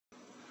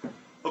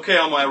Okay,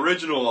 on my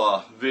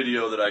original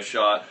video that I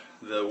shot,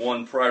 the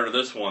one prior to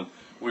this one,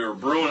 we were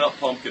brewing up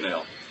pumpkin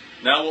ale.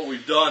 Now what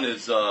we've done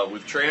is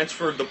we've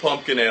transferred the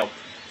pumpkin ale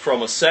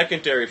from a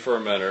secondary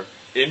fermenter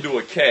into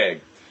a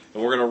keg.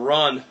 And we're going to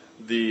run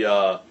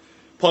the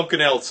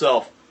pumpkin ale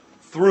itself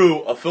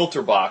through a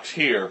filter box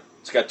here.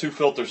 It's got two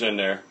filters in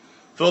there.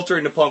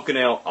 Filtering the pumpkin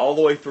ale all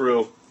the way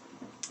through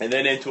and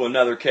then into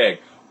another keg.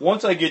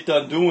 Once I get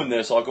done doing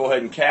this, I'll go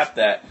ahead and cap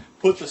that,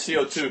 put the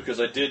CO2, because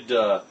I did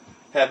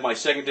have my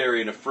secondary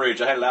in the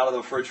fridge. I had it out of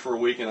the fridge for a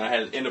week, and I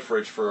had it in the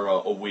fridge for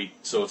a week,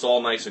 so it's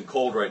all nice and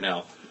cold right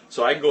now.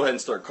 So I can go ahead and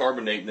start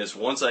carbonating this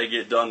once I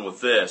get done with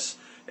this,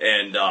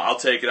 and I'll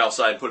take it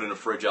outside and put it in the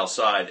fridge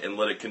outside and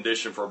let it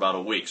condition for about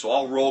a week. So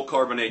I'll roll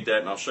carbonate that,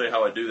 and I'll show you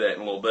how I do that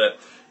in a little bit.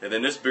 And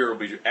then this beer will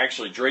be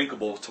actually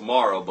drinkable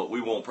tomorrow, but we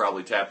won't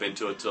probably tap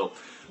into it till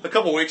a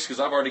couple weeks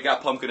because I've already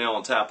got pumpkin ale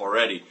on tap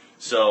already.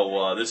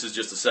 So this is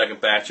just the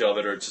second batch of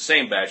it, or it's the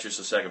same batch, just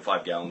the second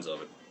 5 gallons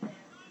of it.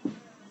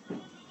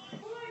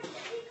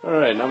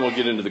 Alright, now we'll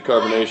get into the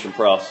carbonation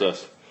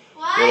process.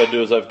 What I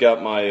do is I've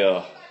got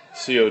my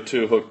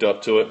CO2 hooked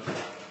up to it.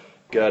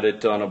 Got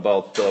it on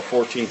about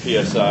 14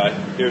 psi.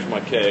 Here's my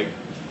keg.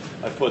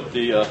 I put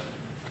the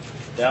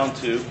down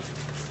tube.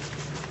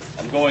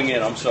 I'm going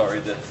in, I'm sorry,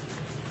 the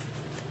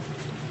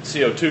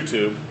CO2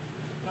 tube.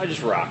 I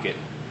just rock it.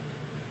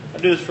 I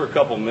do this for a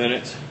couple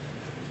minutes,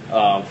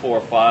 4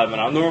 or 5,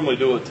 and I'll normally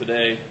do it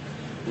today,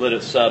 let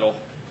it settle,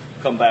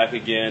 come back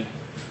again,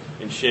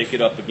 and shake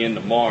it up again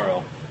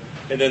tomorrow,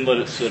 and then let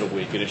it sit a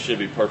week, and it should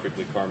be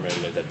perfectly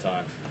carbonated at that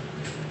time.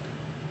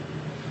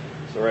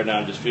 So right now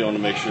I'm just feeling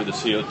to make sure the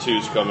CO2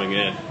 is coming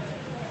in.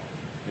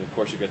 And of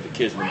course you got the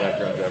kids in the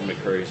background driving me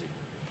crazy.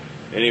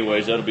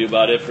 Anyways, that'll be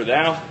about it for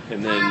now,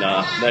 and then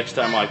next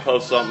time I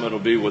post something, it'll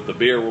be with the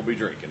beer we'll be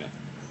drinking it.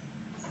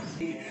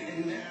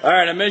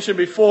 Alright, I mentioned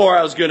before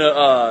I was going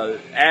to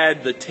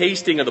add the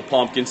tasting of the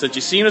pumpkin. Since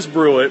you've seen us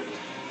brew it,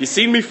 you've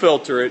seen me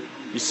filter it,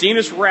 you've seen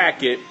us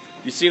rack it,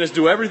 you've seen us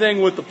do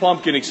everything with the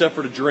pumpkin except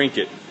for to drink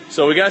it.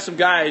 So we got some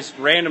guys,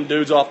 random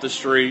dudes off the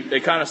street, they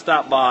kind of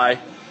stopped by,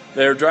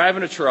 they were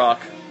driving a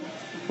truck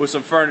with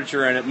some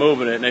furniture in it,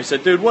 moving it, and they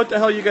said, dude, what the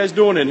hell are you guys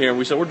doing in here? And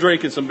we said, we're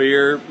drinking some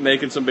beer,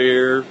 making some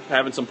beer,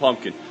 having some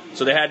pumpkin.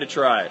 So they had to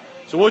try it.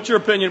 So what's your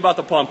opinion about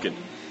the pumpkin?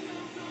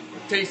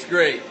 It tastes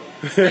great.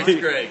 Tastes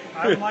great.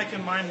 I'm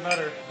liking mine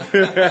better.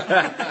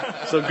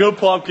 So good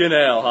pumpkin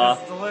ale, huh?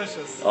 It's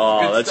delicious.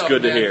 Oh, Good that's stuff,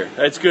 good to man. hear.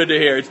 That's good to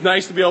hear. It's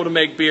nice to be able to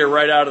make beer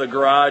right out of the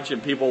garage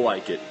and people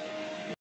like it.